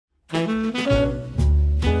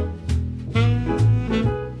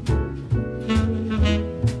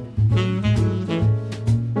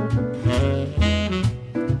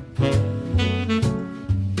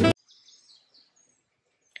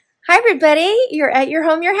everybody, you're at your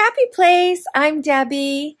home, your happy place. I'm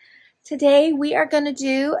Debbie. Today we are going to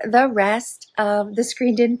do the rest of the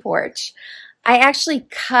screened-in porch. I actually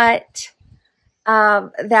cut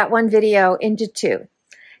that one video into two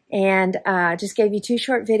and just gave you two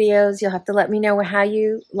short videos. You'll have to let me know how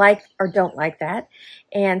you like or don't like that.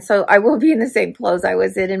 And so I will be in the same clothes I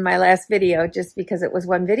was in my last video just because it was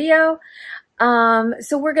one video.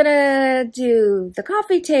 So we're going to do the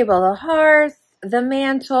coffee table, the hearth, the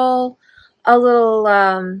mantle, a little,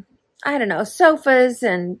 I don't know, sofas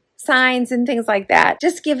and signs and things like that.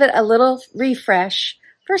 Just give it a little refresh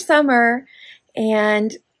for summer.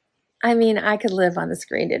 And I mean, I could live on the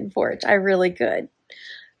screened-in porch. I really could.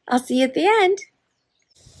 I'll see you at the end.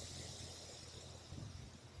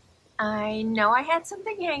 I know I had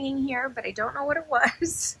something hanging here, but I don't know what it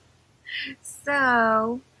was.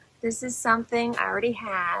 So this is something I already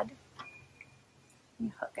had. Let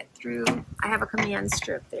me hook it through. I have a command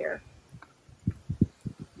strip there.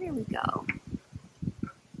 There we go.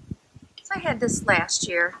 So I had this last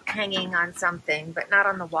year hanging on something, but not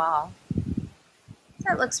on the wall.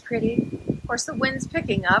 That looks pretty. Of course, the wind's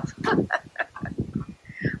picking up.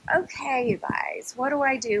 Okay, you guys, what do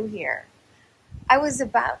I do here? I was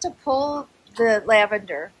about to pull the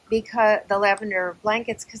lavender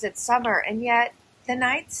blankets because it's summer, and yet the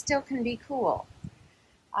nights still can be cool.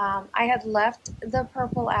 I had left the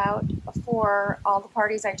purple out for all the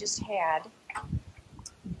parties I just had,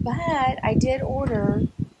 but I did order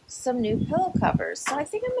some new pillow covers, so I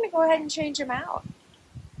think I'm going to go ahead and change them out.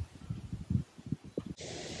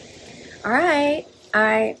 All right,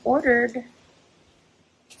 I ordered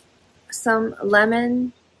some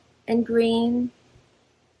lemon and green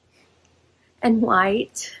and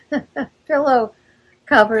white pillow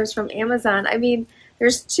covers from Amazon. I mean,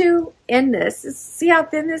 there's two in this. See how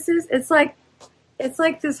thin this is? It's like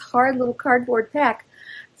this hard little cardboard pack.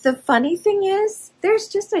 The funny thing is, there's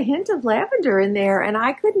just a hint of lavender in there, and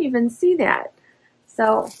I couldn't even see that.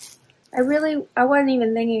 So I wasn't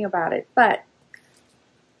even thinking about it, but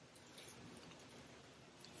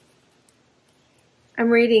I'm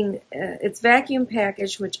reading, it's vacuum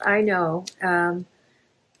packaged, which I know.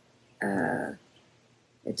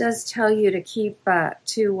 It does tell you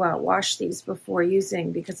to wash these before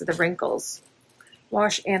using because of the wrinkles.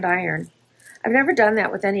 Wash and iron. I've never done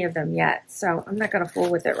that with any of them yet, so I'm not going to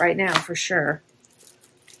fool with it right now for sure.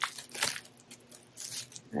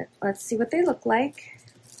 But let's see what they look like.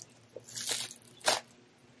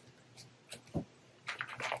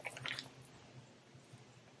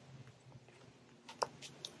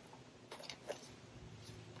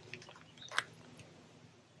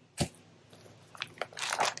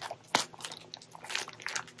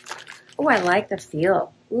 Oh, I like the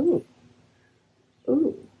feel. Ooh.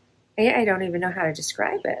 Ooh. I don't even know how to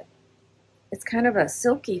describe it. It's kind of a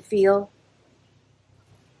silky feel.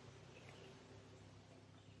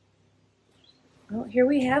 Oh, here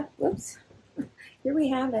we have, whoops. Here we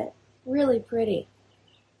have it. Really pretty.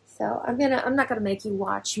 So I'm not gonna make you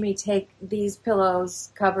watch me take these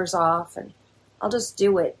pillows covers off, and I'll just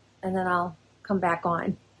do it and then I'll come back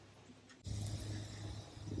on.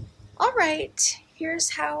 All right.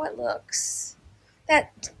 Here's how it looks.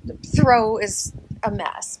 That throw is a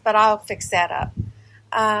mess, but I'll fix that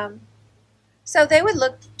up. So they would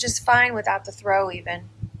look just fine without the throw even.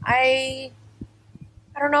 I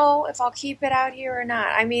don't know if I'll keep it out here or not.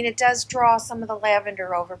 I mean, it does draw some of the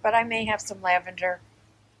lavender over, but I may have some lavender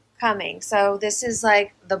coming. So this is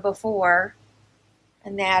like the before,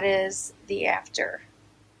 and that is the after.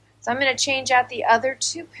 So I'm going to change out the other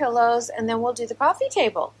two pillows, and then we'll do the coffee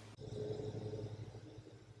table.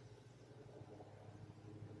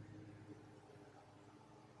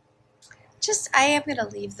 I am going to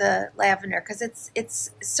leave the lavender because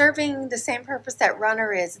it's serving the same purpose that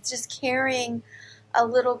runner is. It's just carrying a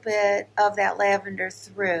little bit of that lavender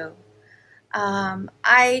through.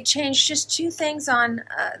 I changed just two things on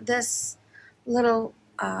this little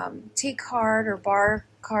tea cart or bar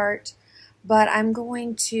cart, but I'm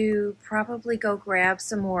going to probably go grab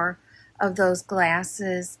some more of those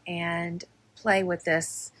glasses and play with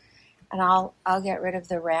this. And I'll get rid of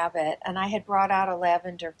the rabbit. And I had brought out a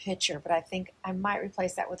lavender pitcher, but I think I might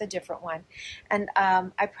replace that with a different one. And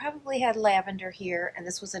I probably had lavender here, and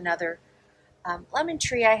this was another lemon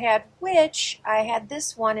tree I had, which I had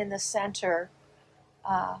this one in the center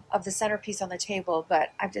of the centerpiece on the table, but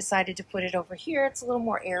I've decided to put it over here. It's a little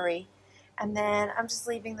more airy. And then I'm just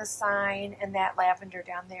leaving the sign and that lavender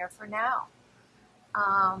down there for now.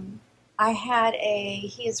 I had a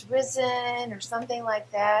He Is Risen or something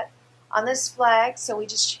like that on this flag, so we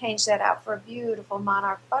just changed that out for a beautiful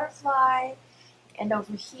monarch butterfly. And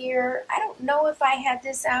over here, I don't know if I had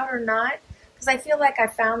this out or not, because I feel like I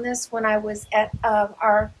found this when I was at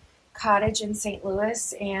our cottage in St.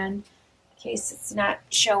 Louis, and in case it's not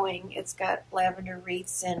showing, it's got lavender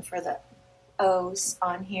wreaths in for the O's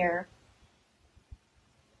on here.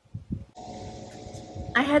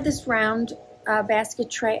 I had this round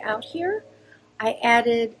basket tray out here. I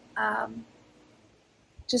added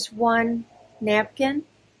just one napkin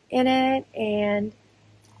in it, and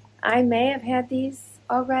I may have had these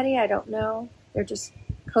already. I don't know. They're just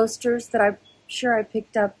coasters that I'm sure I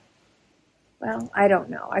picked up. Well, I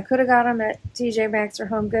don't know. I could have got them at TJ Maxx or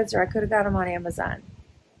Home Goods, or I could have got them on Amazon.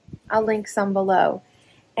 I'll link some below.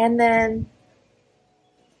 And then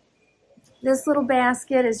this little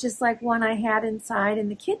basket is just like one I had inside in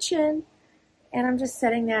the kitchen, and I'm just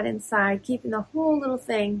setting that inside, keeping the whole little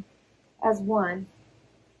thing as one.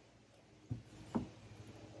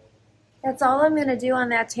 That's all I'm going to do on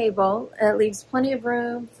that table. It leaves plenty of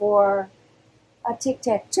room for a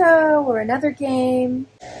tic-tac-toe or another game.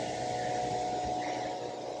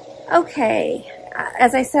 Okay,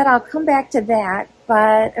 as I said, I'll come back to that,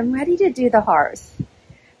 but I'm ready to do the hearth.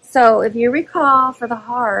 So if you recall, for the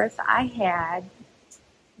hearth, I had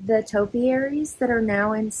the topiaries that are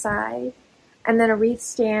now inside, and then a wreath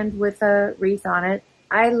stand with a wreath on it.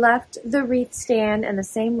 I left the wreath stand and the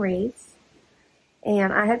same wreath,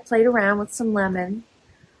 and I had played around with some lemon.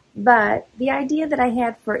 But the idea that I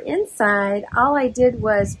had for inside, all I did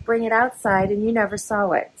was bring it outside, and you never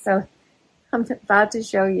saw it. So I'm about to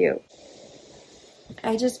show you.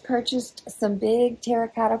 I just purchased some big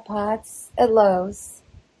terracotta pots at Lowe's,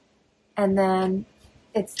 and then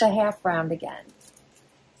it's the half round again.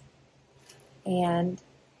 And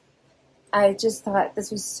I just thought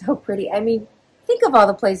this was so pretty. I mean, think of all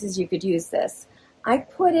the places you could use this. I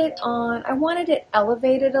put it on, I wanted it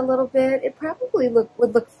elevated a little bit. It probably would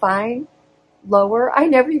look fine lower. I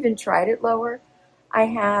never even tried it lower. I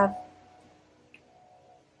have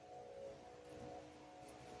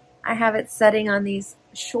it setting on these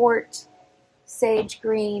short sage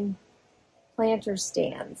green planter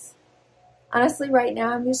stands. Honestly, right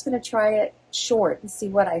now, I'm just going to try it short and see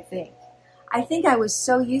what I think. I think I was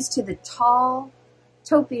so used to the tall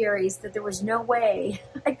topiaries that there was no way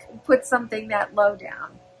I could put something that low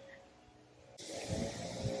down.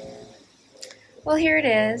 Well, here it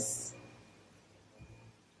is.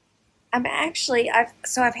 I've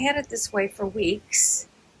had it this way for weeks.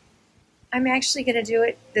 I'm actually going to do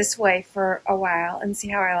it this way for a while and see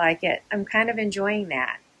how I like it. I'm kind of enjoying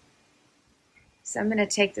that. So I'm going to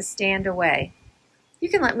take the stand away. You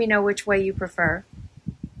can let me know which way you prefer.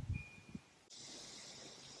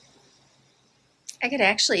 I could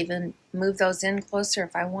actually even move those in closer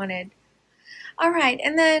if I wanted. All right,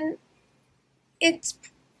 and then it's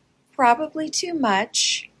probably too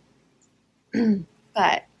much,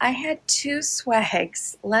 but I had two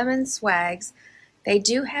swags, lemon swags. They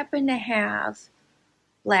do happen to have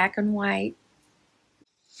black and white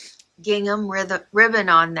gingham ribbon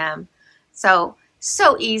on them. So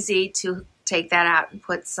easy to take that out and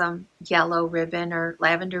put some yellow ribbon or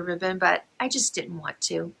lavender ribbon, but I just didn't want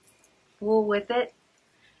to fool with it.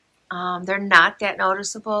 They're not that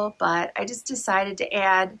noticeable, but I just decided to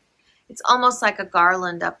add, it's almost like a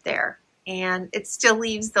garland up there, and it still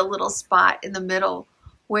leaves the little spot in the middle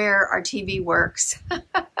where our TV works.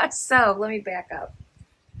 So let me back up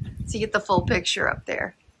so you get the full picture up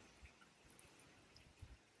there.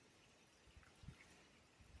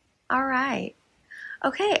 All right.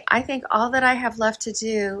 Okay, I think all that I have left to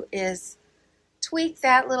do is tweak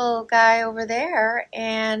that little guy over there,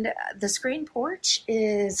 and the screen porch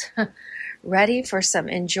is ready for some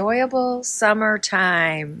enjoyable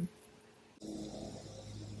summertime.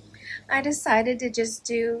 I decided to just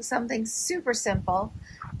do something super simple.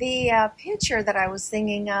 The picture that I was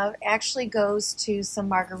thinking of actually goes to some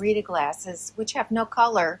margarita glasses, which have no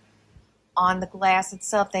color on the glass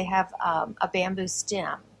itself. They have a bamboo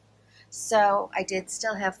stem. So I did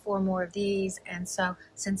still have 4 more of these, and so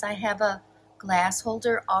since I have a glass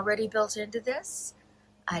holder already built into this,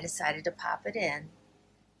 I decided to pop it in,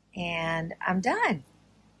 and I'm done.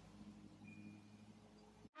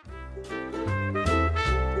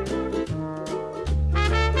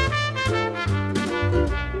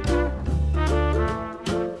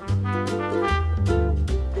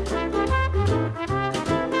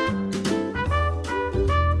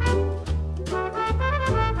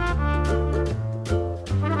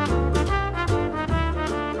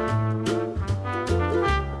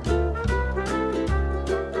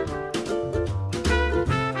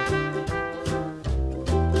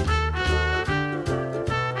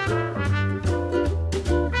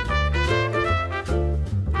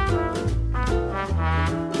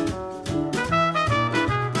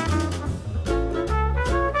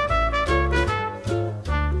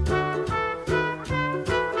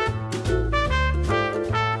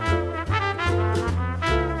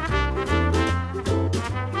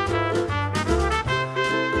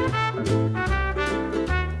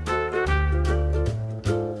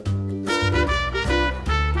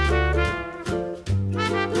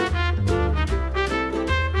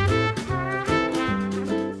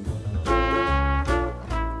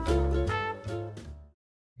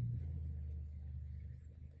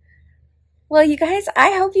 Well, you guys,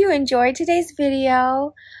 I hope you enjoyed today's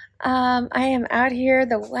video. I am out here.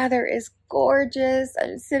 The weather is gorgeous.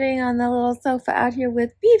 I'm sitting on the little sofa out here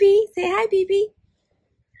with BB. Say hi, BB.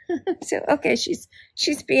 So, okay, she's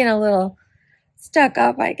being a little stuck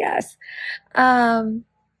up, I guess. I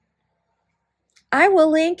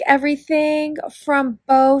will link everything from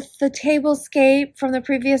both the tablescape from the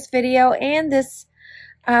previous video and this,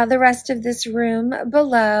 the rest of this room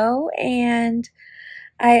below. And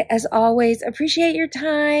I, as always, appreciate your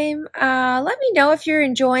time. Let me know if you're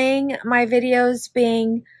enjoying my videos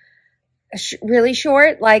being really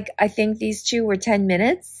short. Like, I think these two were 10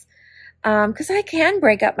 minutes. Because I can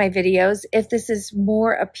break up my videos if this is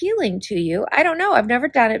more appealing to you. I don't know. I've never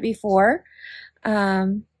done it before.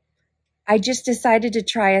 I just decided to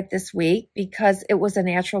try it this week because it was a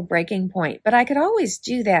natural breaking point. But I could always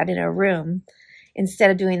do that in a room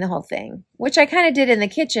instead of doing the whole thing, which I kind of did in the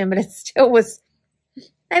kitchen, but it still was,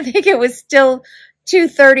 I think it was still 2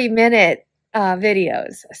 30-minute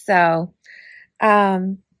videos. So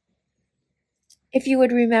if you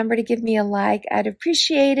would remember to give me a like, I'd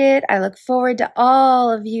appreciate it. I look forward to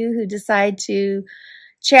all of you who decide to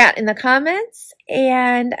chat in the comments,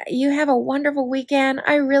 and you have a wonderful weekend.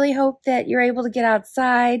 I really hope that you're able to get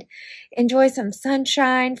outside, enjoy some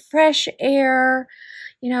sunshine, fresh air,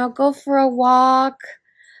 you know, go for a walk.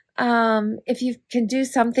 If you can do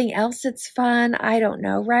something else that's fun, I don't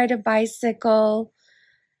know, ride a bicycle,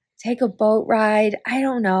 take a boat ride. I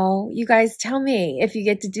don't know. You guys tell me if you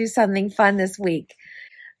get to do something fun this week.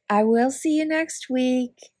 I will see you next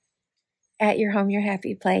week at your home, your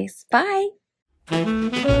happy place. Bye.